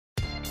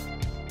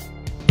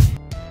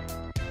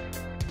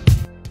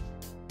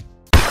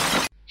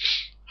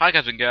Hi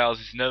guys and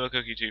girls, it's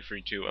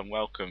NovaCookie232 and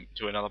welcome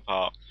to another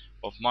part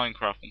of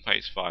Minecraft on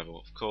PS5.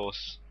 Of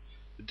course,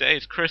 today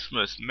is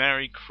Christmas.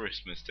 Merry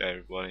Christmas to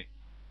everybody.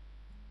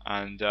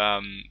 And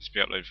it's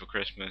been uploaded for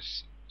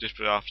Christmas, just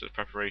after the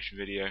preparation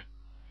video.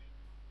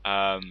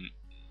 I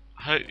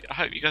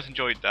hope you guys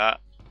enjoyed that.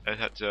 I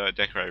had to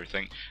decorate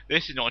everything.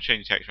 This is not a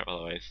change of texture by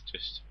the way, it's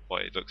just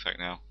what it looks like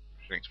now.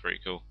 I think it's pretty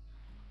cool.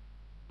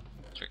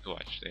 It's pretty cool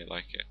actually, I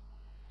like it.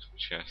 Some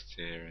chests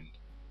here and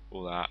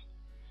all that.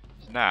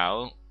 So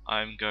now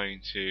I'm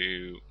going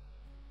to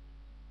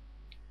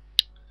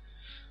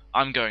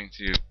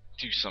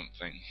do something.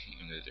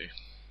 I'm going to do.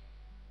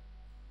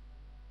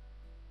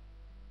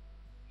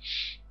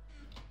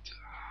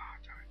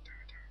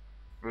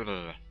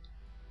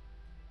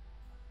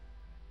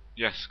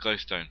 Yes,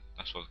 glowstone.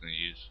 That's what I was going to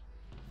use.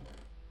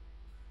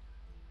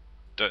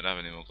 Don't have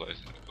any more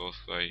glowstone, of course,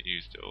 because I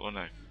used it all.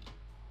 No.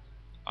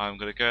 I'm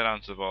going to go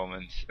down to the bottom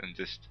and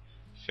just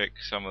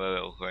fix some of the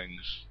little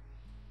things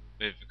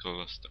with the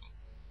glowstone.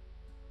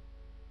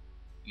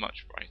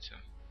 Much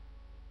brighter.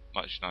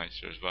 Much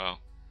nicer as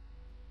well.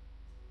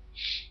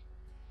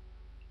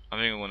 I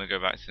think I want to go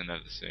back to the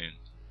nether soon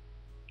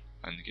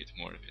and get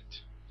more of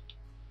it.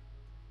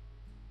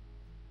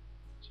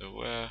 So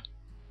where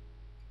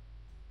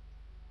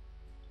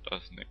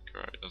doesn't it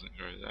grow? It doesn't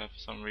grow there for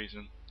some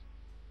reason.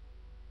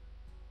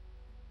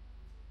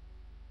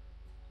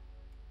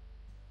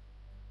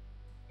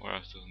 Where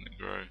else doesn't it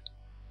grow?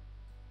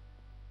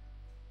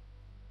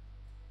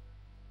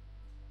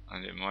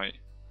 And it might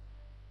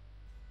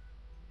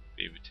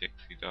be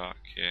particularly dark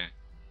here.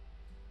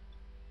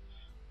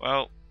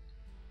 Well,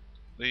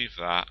 leave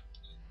that.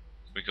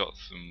 We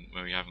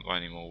haven't got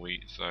any more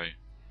wheat, so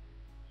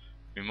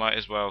we might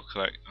as well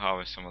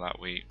harvest some of that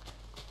wheat.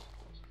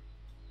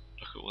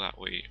 Look at all that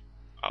wheat.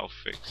 I'll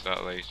fix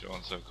that later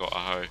once I've got a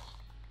hoe.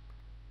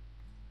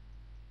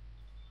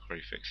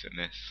 Already fixing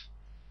this.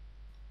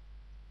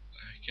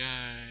 There we go.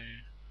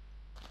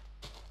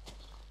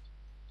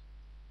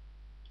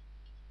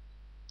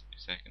 2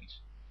 seconds.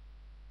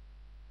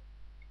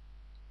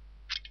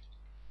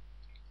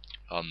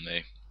 On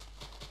me.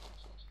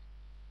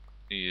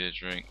 Need a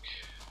drink.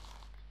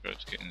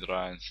 It's getting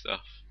dry and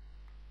stuff.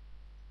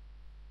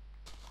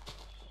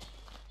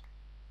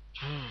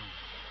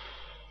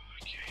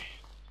 Okay.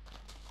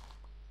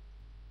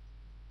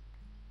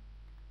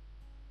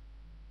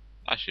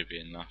 That should be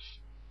enough.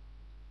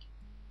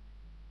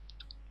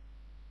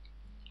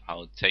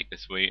 I'll take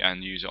this wheat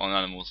and use it on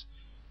animals.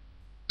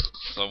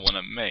 So I want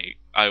to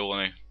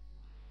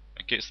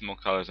get some more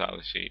colours out of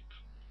the sheep.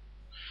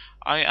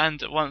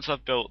 And once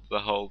I've built the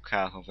whole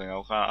castle thing,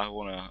 I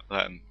want to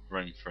let them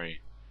roam free.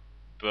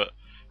 But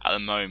at the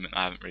moment,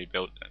 I haven't really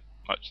built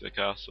much of the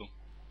castle.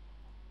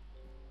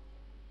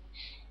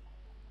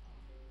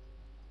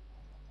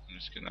 I'm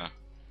just gonna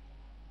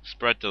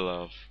spread the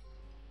love.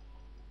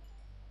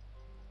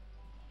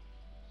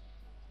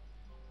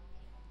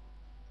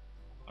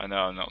 I know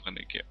I'm not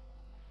gonna get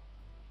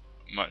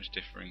much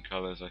differing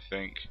colours, I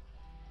think.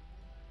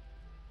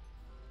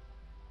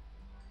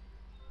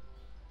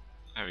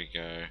 There we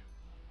go.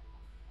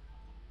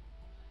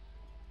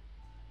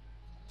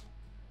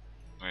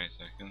 Wait a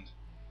second.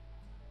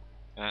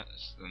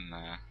 That's in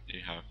there.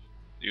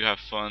 You have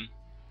fun.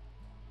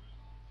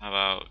 How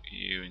about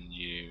you and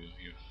you?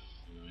 You have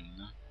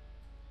fun.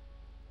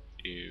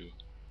 You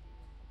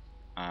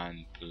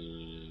and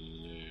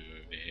blue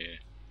over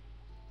here.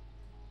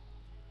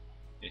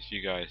 Yes,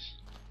 you guys.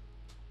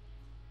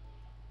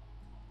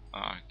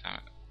 Oh damn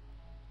it.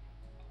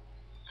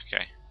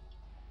 Okay.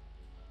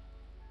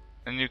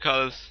 And new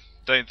colours?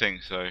 Don't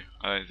think so.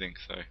 I don't think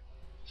so.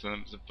 So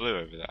there's a blue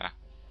over there.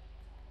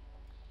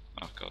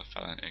 Oh god, I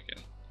fell in it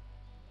again.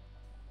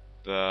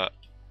 The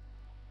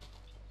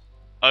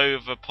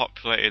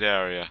overpopulated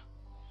area.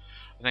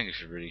 I think I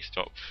should really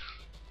stop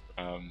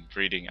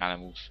breeding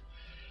animals.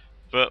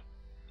 But,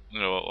 you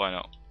know what, why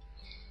not?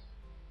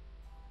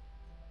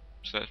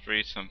 So let's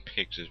breed some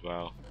pigs as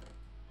well.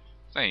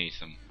 They need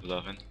some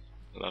love and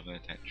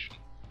attention.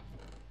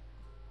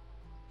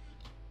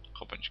 A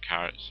whole bunch of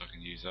carrots so I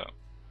can use up.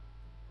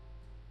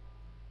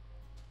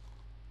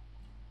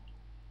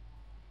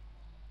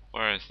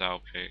 Where is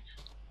thou pig?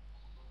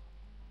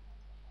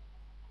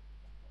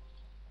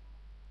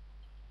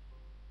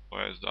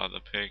 Where is the other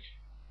pig?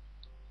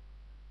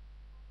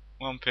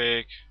 One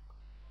pig.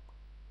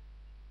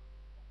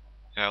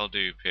 That'll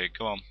do, pig.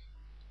 Come on.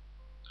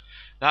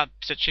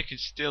 The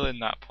chicken's still in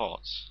that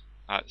pot.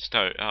 That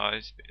stove. Oh,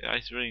 I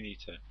really need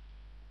to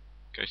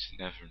go to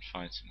Nether and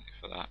find something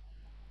for that.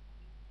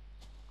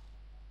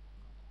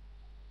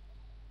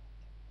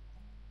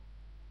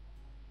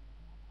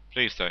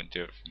 Please don't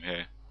do it from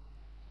here.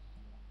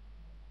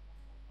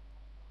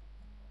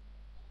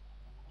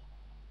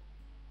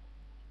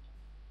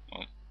 Come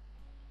on.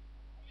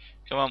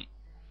 Come on.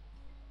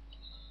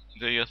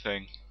 Do your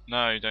thing.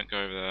 No, don't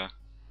go over there.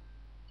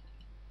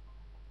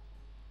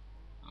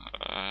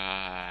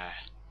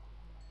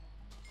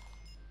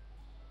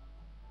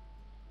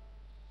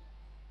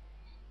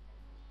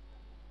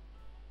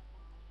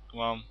 Come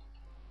on.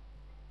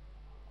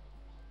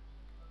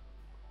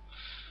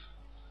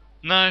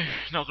 No,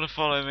 not gonna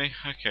follow me.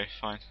 Okay,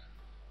 fine.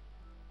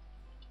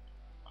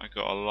 I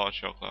got a lot of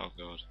chocolate, oh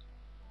god.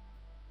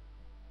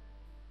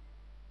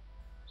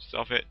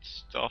 Stop it,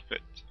 stop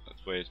it.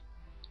 That's weird.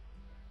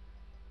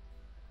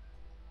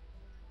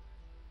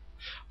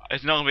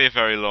 It's not gonna be a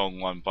very long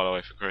one, by the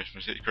way, for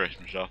Christmas. It's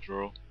Christmas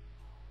after all.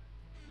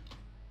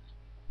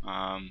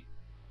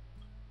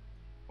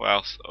 What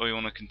else? We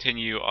want to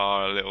continue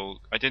our little...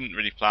 I didn't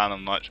really plan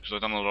on much because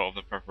I've done a lot of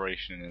the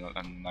preparation and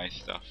the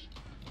nice stuff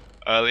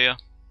earlier.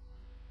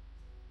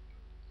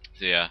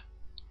 So yeah,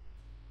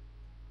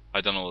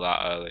 I done all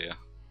that earlier.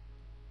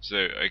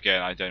 So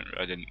again, I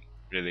didn't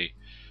really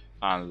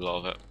plan a lot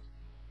of it.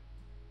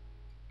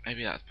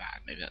 Maybe that's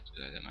bad. Maybe that's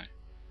good. I don't know.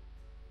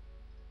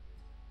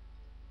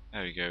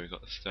 There we go. We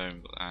got the stone.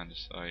 We got the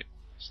andesite,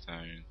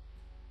 stone,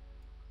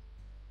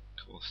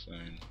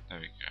 cobblestone. There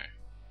we go.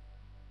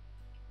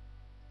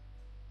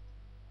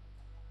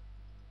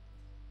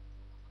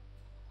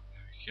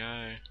 There we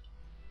go.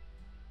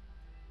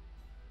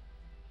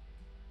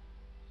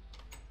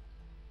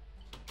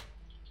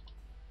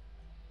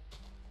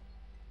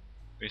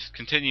 We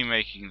continue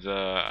making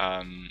the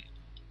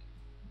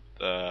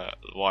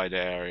wide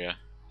area.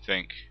 I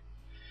think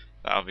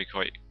that'll be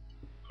quite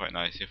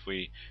nice if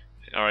we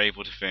are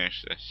able to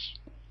finish this.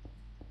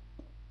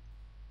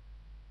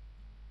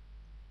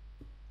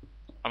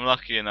 I'm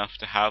lucky enough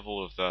to have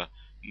all of the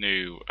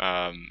new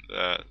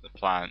the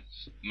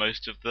plants. I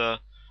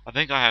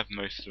think I have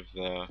most of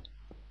the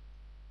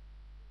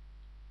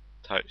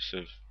types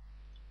of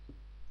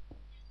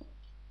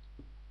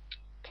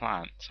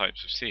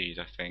types of seed.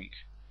 I mean,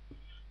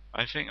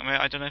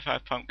 I don't know if I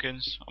have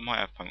pumpkins. I might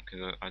have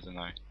pumpkins. I don't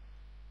know.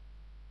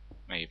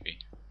 Maybe.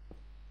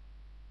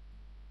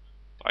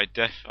 But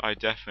I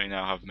definitely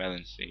now have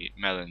melons,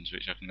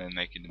 which I can then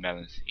make into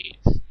melon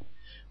seeds,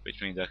 which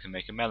means I can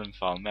make a melon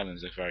farm.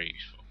 Melons are very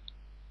useful,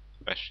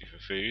 especially for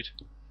food,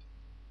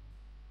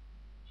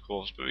 of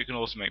course. But we can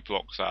also make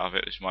blocks out of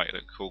it, which might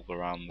look cool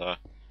around the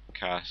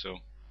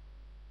castle.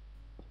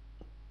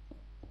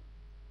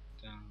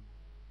 Down.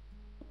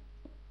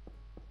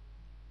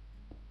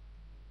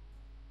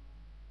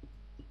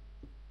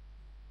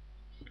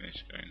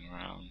 Finish going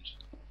around.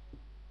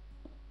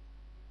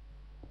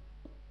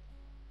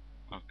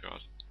 Oh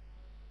god.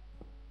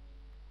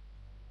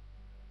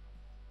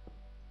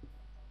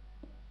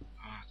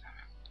 Ah, damn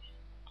it.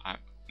 I'm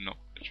not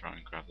going to try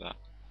and grab that.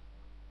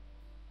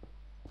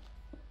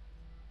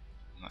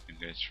 I'm not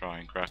even going to try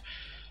and grab...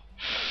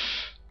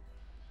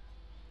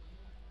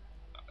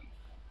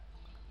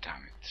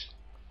 Damn it.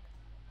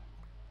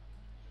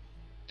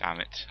 Damn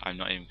it. I'm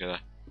not even going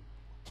to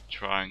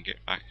try and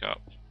get back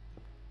up,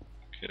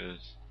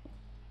 because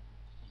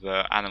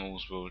the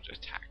animals will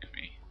attack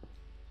me.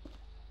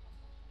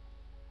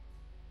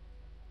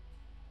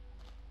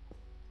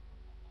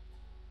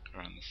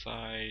 Around the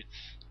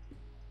sides.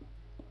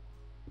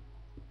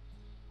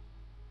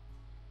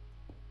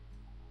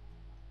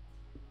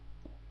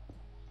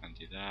 And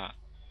do that.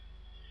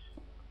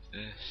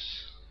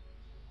 This.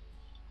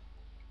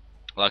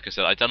 Like I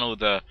said, I done all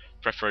the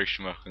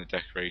preparation work on the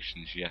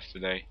decorations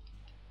yesterday.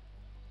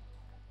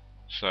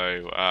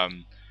 So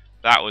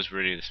that was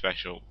really the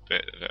special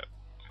bit of it,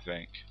 I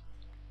think.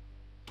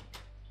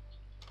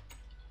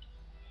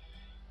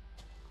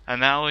 And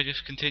now we're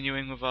just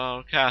continuing with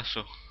our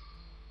castle.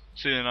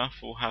 Soon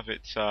enough we'll have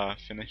it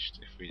finished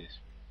if we just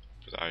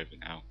put it over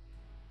now.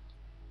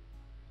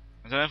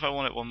 I don't know if I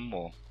want it one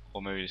more,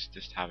 or maybe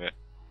just have it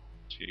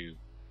too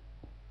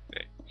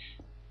thick.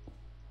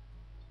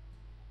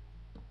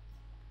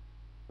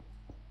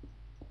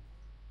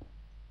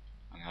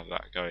 And have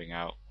that going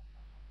out,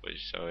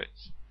 which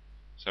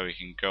so we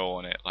can go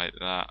on it like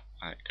that,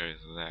 and it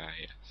goes there,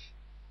 yes.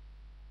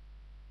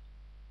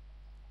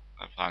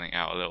 I'm planning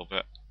out a little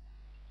bit.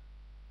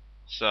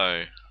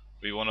 So,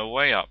 we want a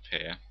way up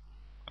here,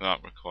 and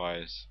that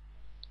requires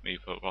me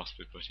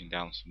possibly putting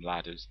down some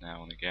ladders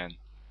now and again.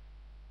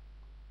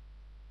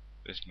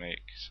 Just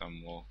make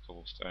some more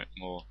cobblestone,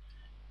 more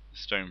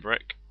stone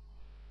brick.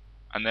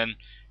 And then,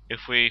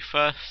 if we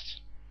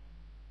first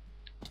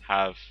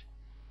have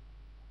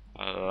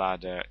a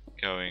ladder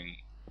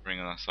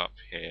bringing us up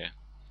here,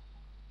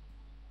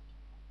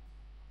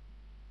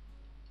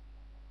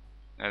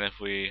 and if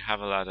we have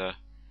a ladder,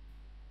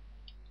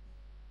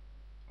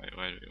 wait,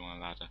 where do we want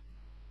a ladder?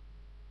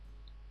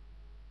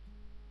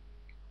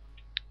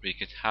 We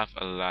could have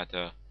a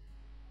ladder.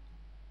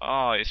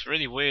 Oh, it's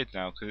really weird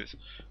now because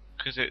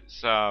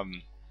it's all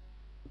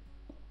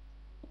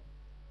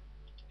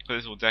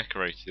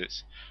decorated.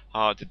 It's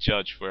hard to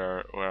judge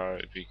where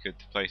it'd be good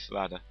to place a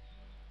ladder.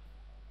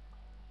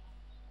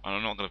 And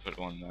I'm not going to put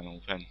one on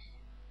all pen.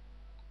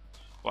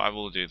 What I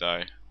will do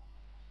though,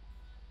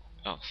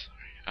 oh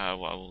sorry,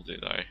 what I will do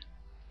though,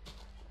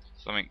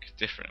 something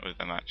different with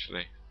them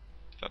actually.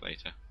 That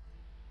later.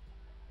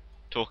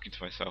 Talking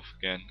to myself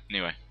again.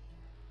 Anyway,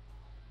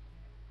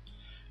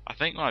 I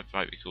think it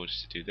might be cool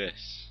just to do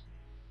this.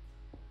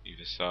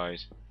 Either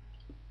side.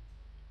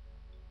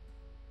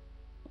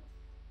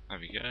 There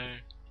we go.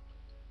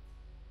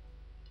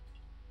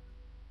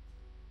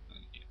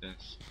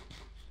 this.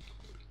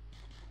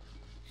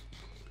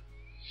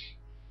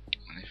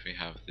 And if we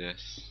have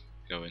this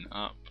going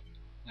up,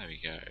 there we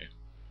go.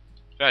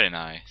 Very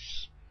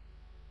nice.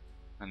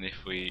 And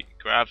if we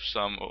grab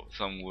some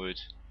wood,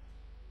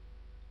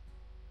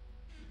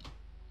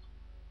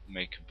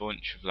 make a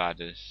bunch of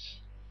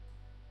ladders.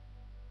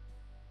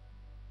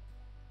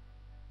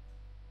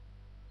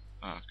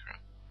 Oh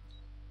crap.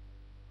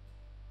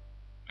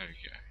 There we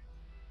go.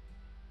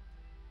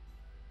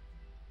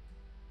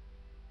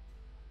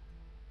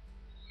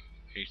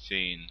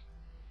 18.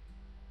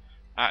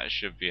 That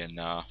should be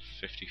enough.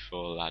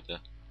 54 ladder.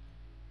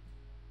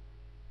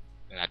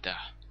 Ladder.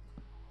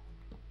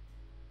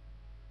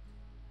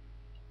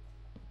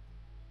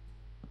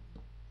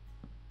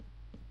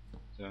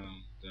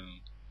 Don't.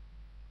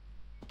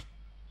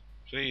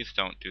 Please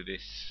don't do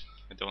this.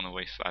 I don't want to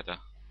waste ladder.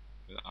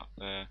 Put it up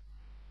there.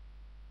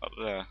 Up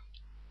there.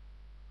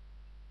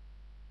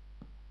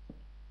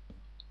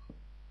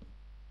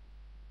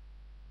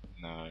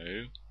 No.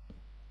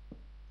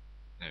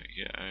 There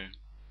we go.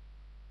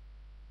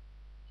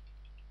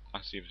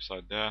 That's the other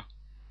side there.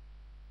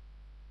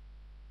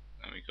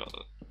 And we got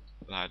the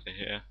ladder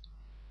here.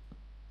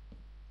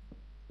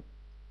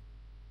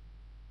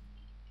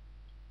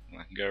 And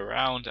I can go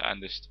around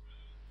and just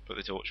put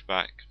the torch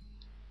back.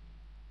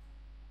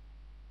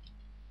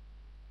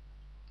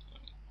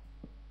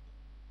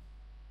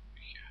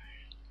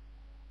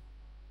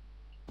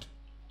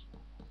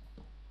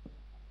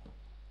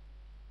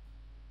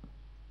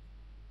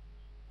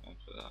 And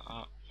put that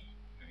up.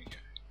 There we go.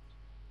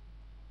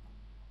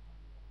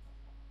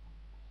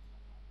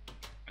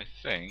 I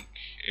think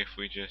if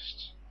we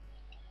just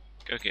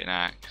go get an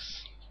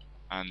axe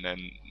and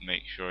then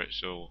make sure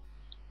it's all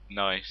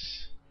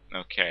nice and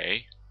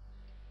okay,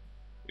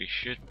 we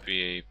should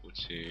be able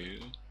to.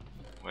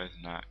 Where's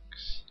an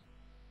axe?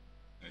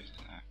 Where's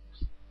an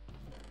axe?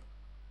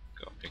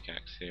 Got a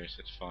pickaxe here, so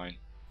it's fine.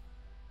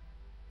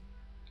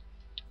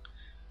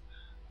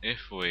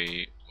 If what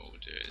we'll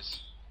do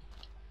is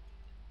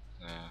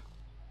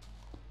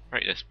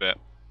break this bit,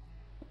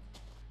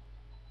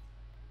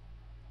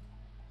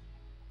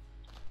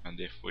 and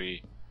if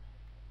we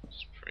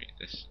just break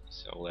this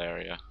whole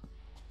area,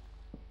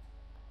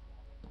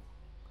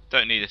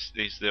 don't need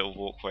these little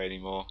walkway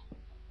anymore.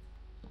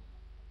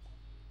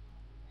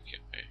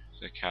 Okay, so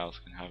the cows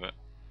can have it.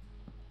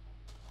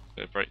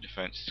 But break the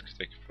fences because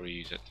they could probably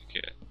use it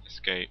to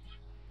escape.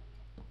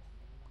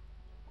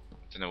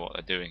 Don't know what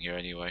they're doing here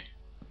anyway.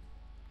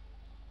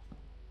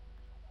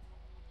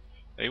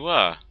 They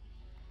were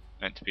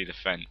meant to be the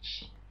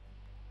fence.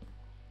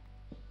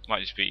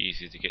 Might just be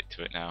easier to get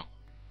to it now.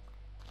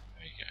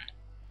 There you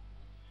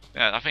go.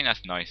 Yeah, I think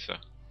that's nicer.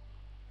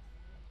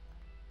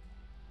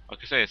 I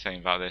could say the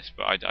same about this,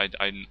 but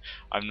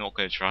I'm not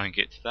going to try and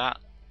get to that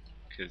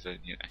because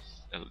you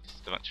know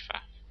it's too much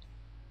faff.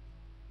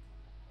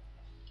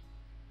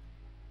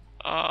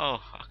 Oh,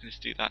 I can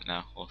just do that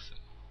now. Awesome.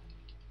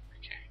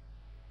 Okay.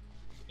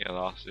 Yeah,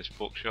 last this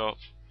bookshop.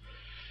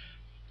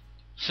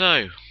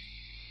 So,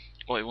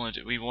 what we want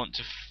to do? We want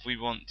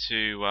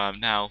to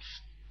now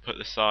put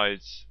the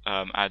sides,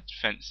 add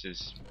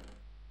fences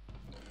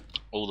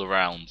all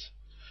around.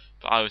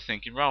 But I was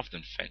thinking, rather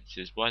than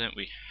fences, why don't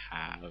we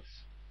have?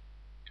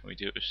 Can we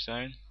do it with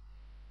stone?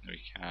 No,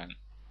 we can.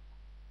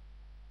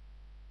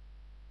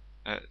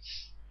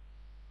 Let's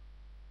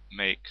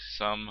make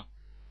some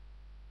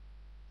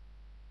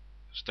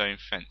stone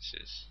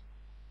fences.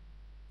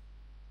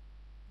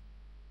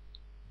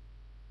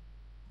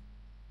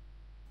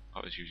 I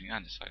was using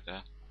andesite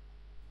there.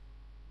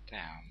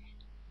 Damn.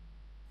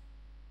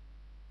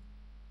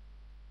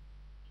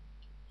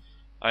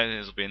 I think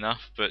this will be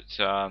enough, but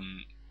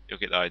you'll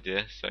get the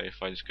idea. So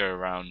if I just go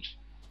around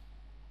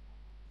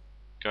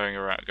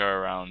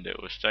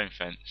it with stone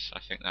fence, I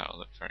think that'll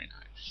look very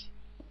nice.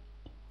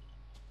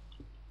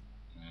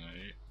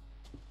 Right.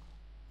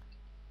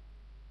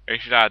 I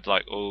should add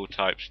like all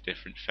types of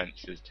different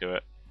fences to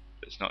it.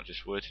 It's not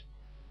just wood.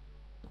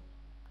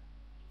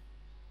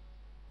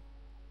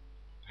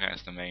 I think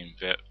that's the main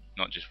bit,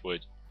 not just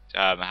wood.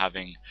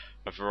 Having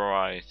a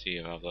variety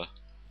of other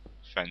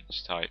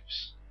fence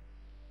types.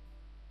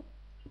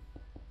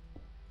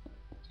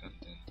 Dun,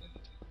 dun, dun,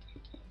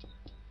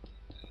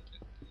 dun,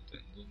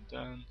 dun, dun,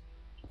 dun.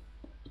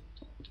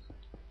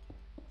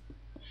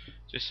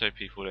 Just so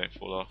people don't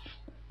fall off.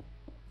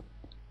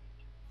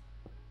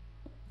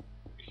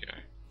 There we go.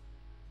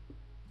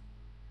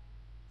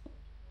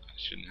 That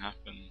shouldn't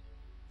happen.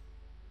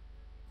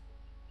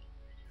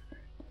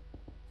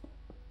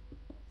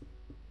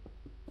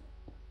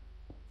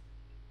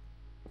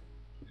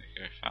 There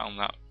you go, found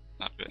that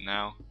bit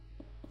now.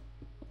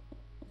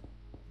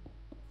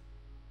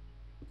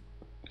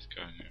 Let's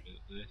go over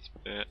this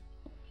bit.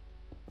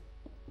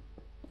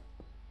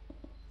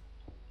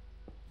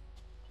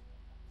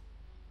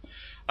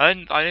 I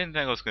didn't think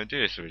I was going to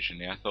do this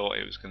originally. I thought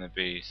it was going to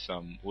be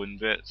some wooden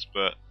bits,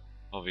 but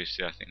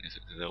obviously I think this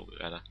looks a little bit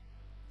better.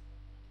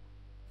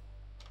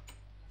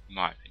 In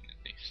my opinion,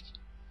 at least.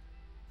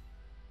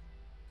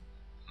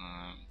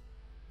 I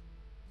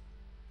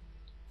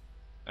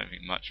don't think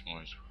think much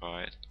more is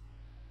required.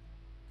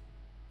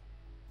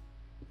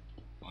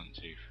 1,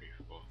 2, 3,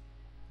 4.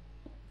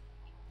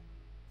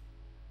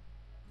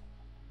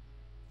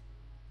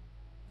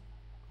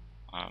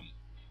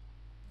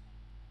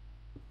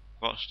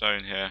 Got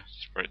stone here.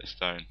 Just break the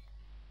stone.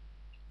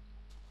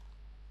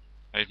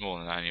 I need more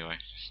than that anyway.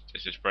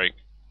 Just break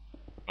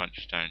a bunch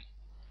of stone.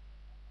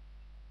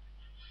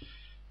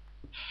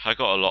 I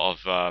got a lot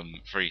of a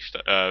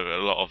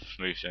lot of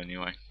smooth stone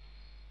anyway.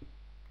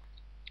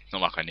 It's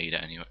not like I need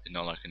it anyway.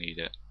 Not like I need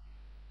it.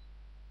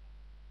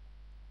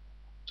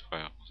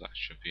 12. That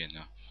should be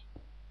enough.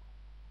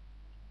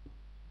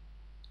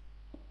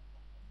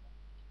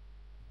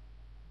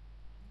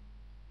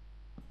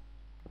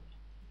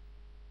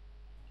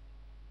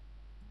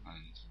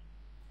 And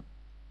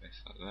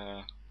this up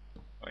there.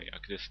 Wait, I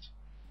could just.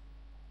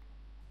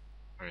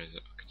 Where is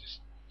it? I could just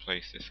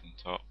place this on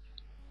top.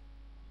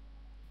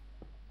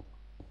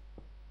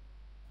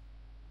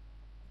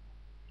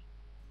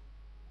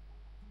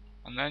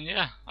 And then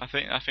yeah, I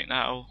think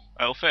that'll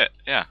fit.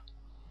 Yeah.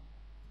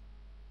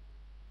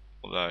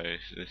 Although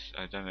this,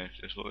 I don't know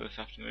if this will this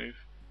have to move.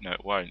 No,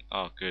 it won't.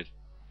 Oh, good.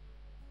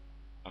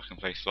 I can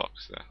place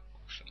blocks there.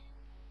 Awesome.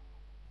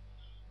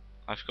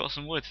 I've got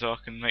some wood, so I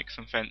can make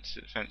some fence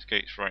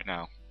gates right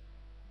now.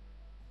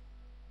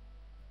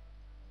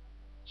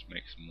 Let's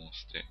make some more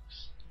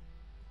sticks.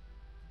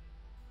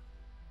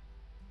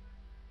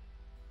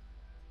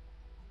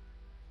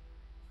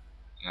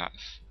 And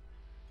that's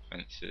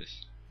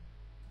fences.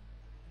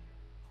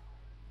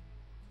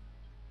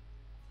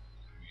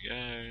 There we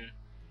go.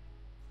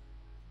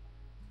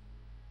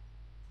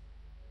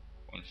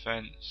 One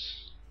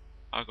fence.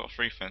 I've got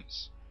 3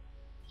 fence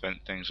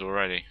things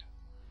already.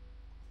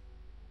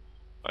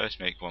 Let's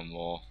make one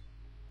more.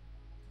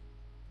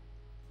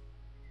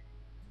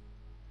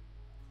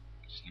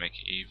 Just make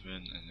it even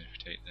and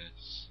rotate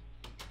this.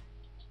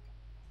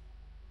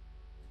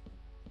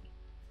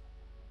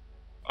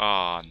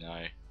 Ah,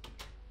 no.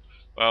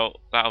 Well,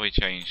 that'll be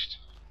changed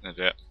in a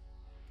bit.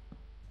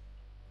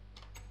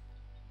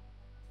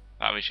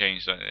 That'll be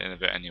changed in a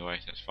bit anyway,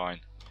 so that's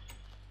fine.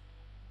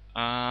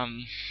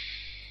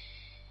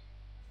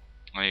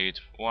 I need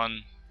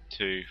 1,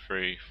 2,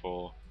 3,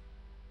 4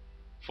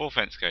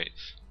 fence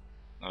gates.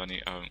 I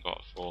haven't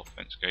got 4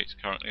 fence gates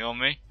currently on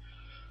me.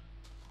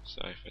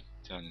 So if I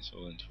turn this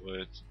all into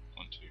wood,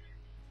 1, 2.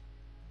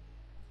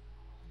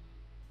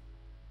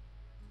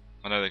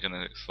 I know they're going to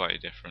look slightly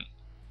different.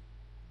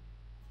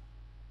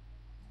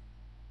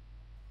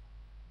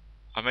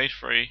 I made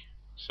 3,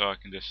 so I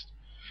can just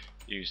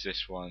use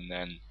this one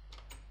then.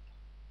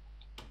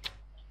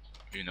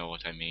 You know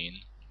what I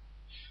mean.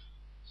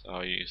 So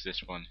I'll use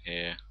this one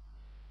here.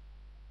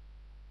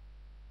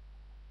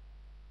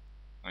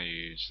 I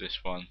use this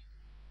one.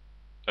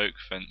 Oak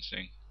fence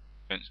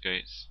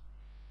gates.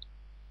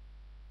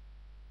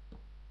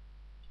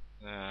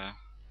 There.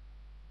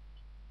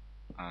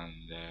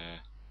 And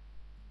there.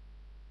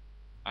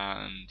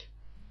 And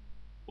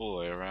all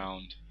the way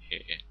around here.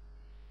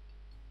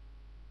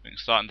 I think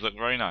it's starting to look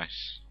very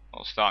nice.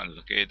 Well, starting to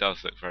look, it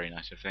does look very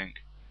nice, I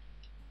think.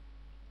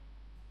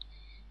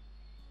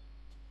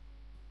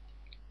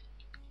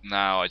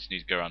 Now I just need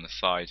to go around the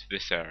side to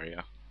this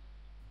area.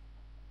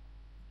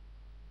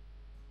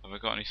 Have I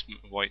got any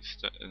white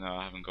stuff? No,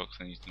 I haven't got, because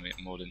I need to make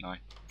more, didn't I?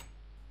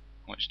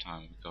 How much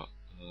time have we got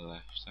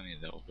left? Only a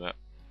little bit.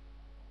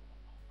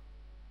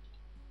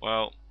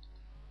 Well,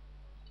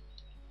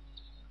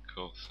 of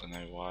course I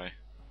know why. I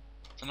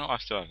don't know. I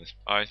still have this.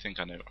 I think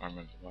I know. I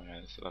remember why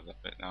I still have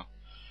that bit now.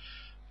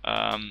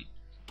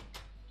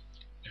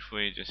 If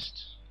we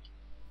just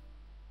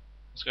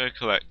let's go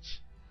collect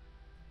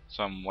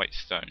some white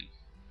stone,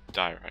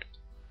 diorite,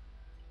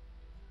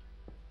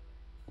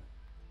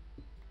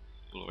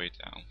 all the way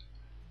down.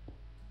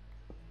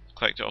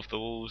 Collect it off the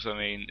walls. I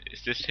mean,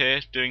 is this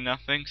here doing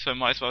nothing? So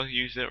might as well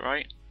use it,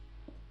 right?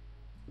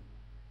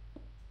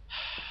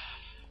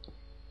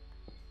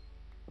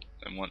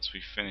 Then once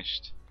we've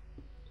finished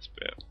this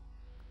bit,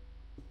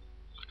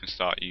 I can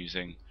start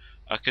using.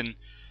 I can,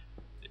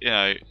 you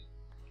know,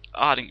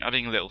 adding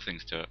little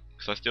things to it,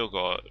 because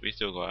we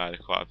still got to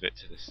add quite a bit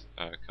to this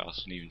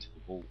castle and even to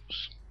the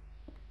walls.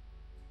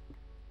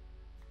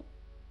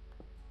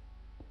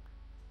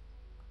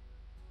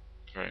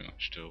 Very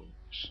much to the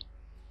walls.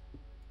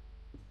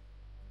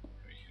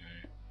 There we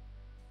go.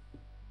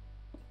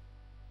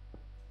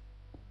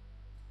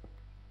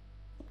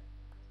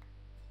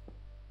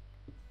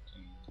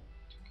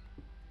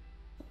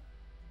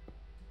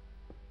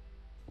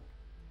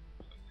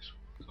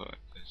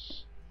 Collect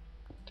this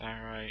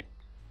diorite.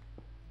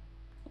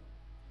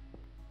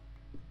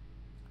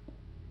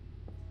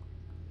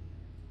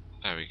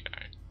 There we go.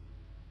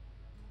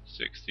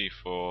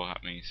 64,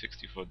 that means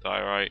 64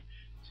 diorite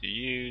to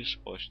use,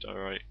 polished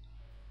diorite.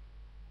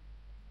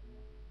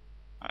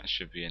 That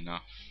should be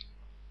enough.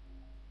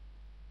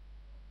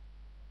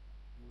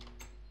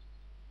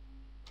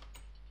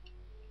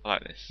 I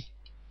like this.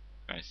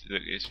 Nice.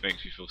 Look, this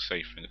makes me feel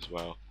safer as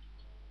well.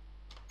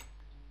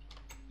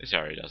 This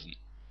area doesn't,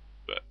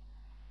 but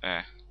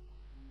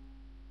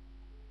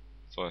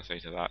That's all I say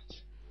to that.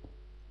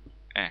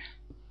 Eh.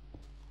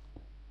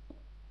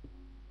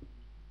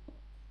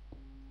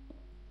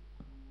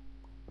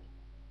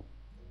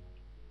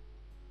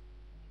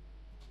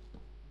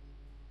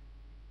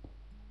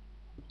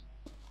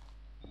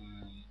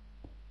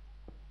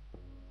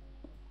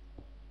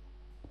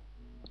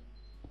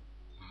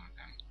 Oh,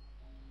 damn.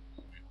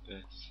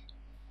 This.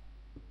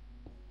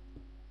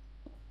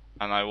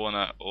 And I want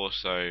to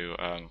also,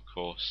 of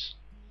course,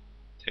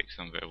 take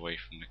some of it away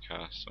from the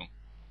castle.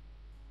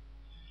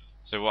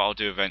 So what I'll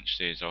do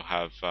eventually is I'll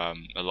have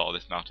a lot of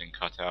this mountain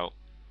cut out,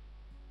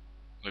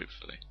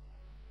 hopefully.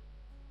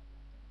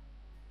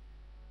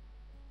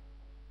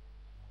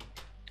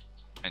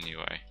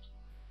 Anyway,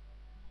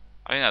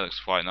 I think that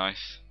looks quite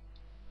nice.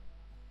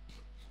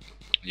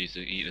 Use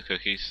to eat the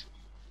cookies.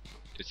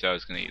 Did say I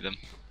was going to eat them.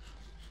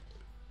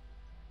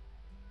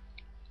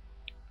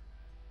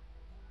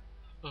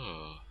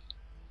 Oh,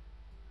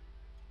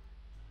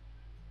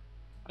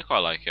 I quite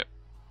like it.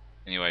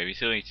 Anyway, we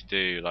still need to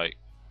do like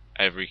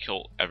every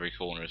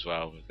corner as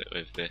well with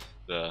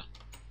the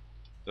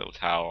little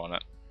tower on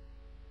it.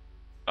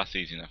 That's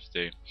easy enough to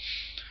do.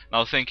 And I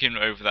was thinking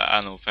over that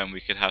animal pen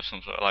we could have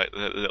some sort of like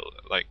little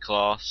like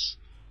glass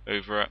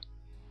over it.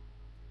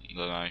 I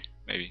don't know,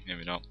 maybe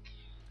not.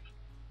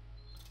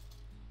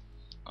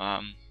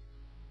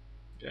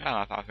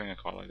 Yeah, I think I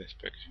quite like this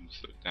picture.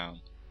 Just look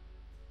down.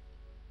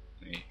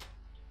 Me.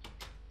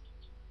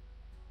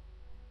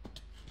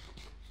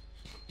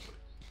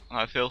 And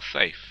I feel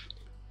safe.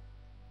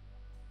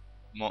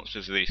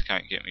 Monsters at least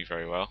can't get me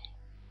very well.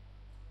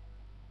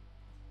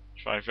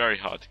 Try very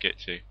hard to get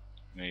to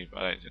me,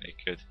 but I don't think they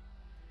could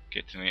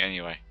get to me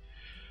anyway.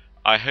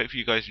 I hope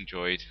you guys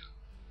enjoyed.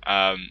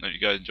 Hope you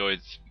guys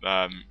enjoyed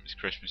this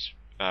Christmas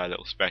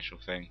little special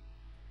thing.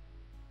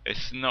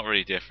 It's not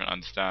really different, I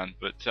understand,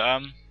 but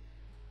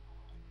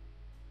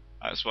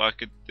that's what I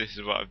could. This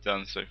is what I've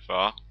done so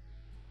far.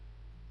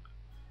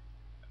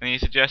 Any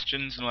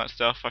suggestions and all that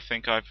stuff? I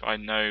think I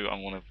know I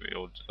want to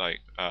build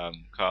like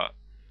cut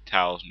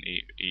towers on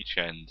each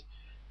end,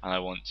 and I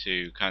want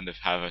to kind of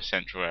have a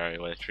central area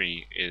where the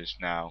tree is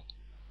now,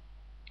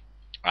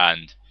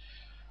 and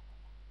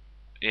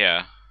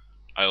yeah,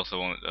 I also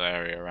want the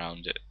area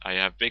around it. I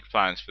have big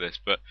plans for this,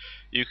 but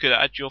you could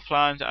add your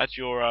plans, add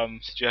your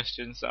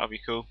suggestions. That would be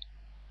cool.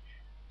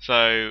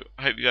 So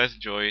I hope you guys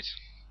enjoyed.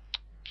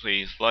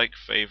 Please like,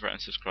 favorite,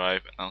 and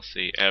subscribe, and I'll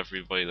see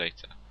everybody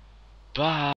later. Bye.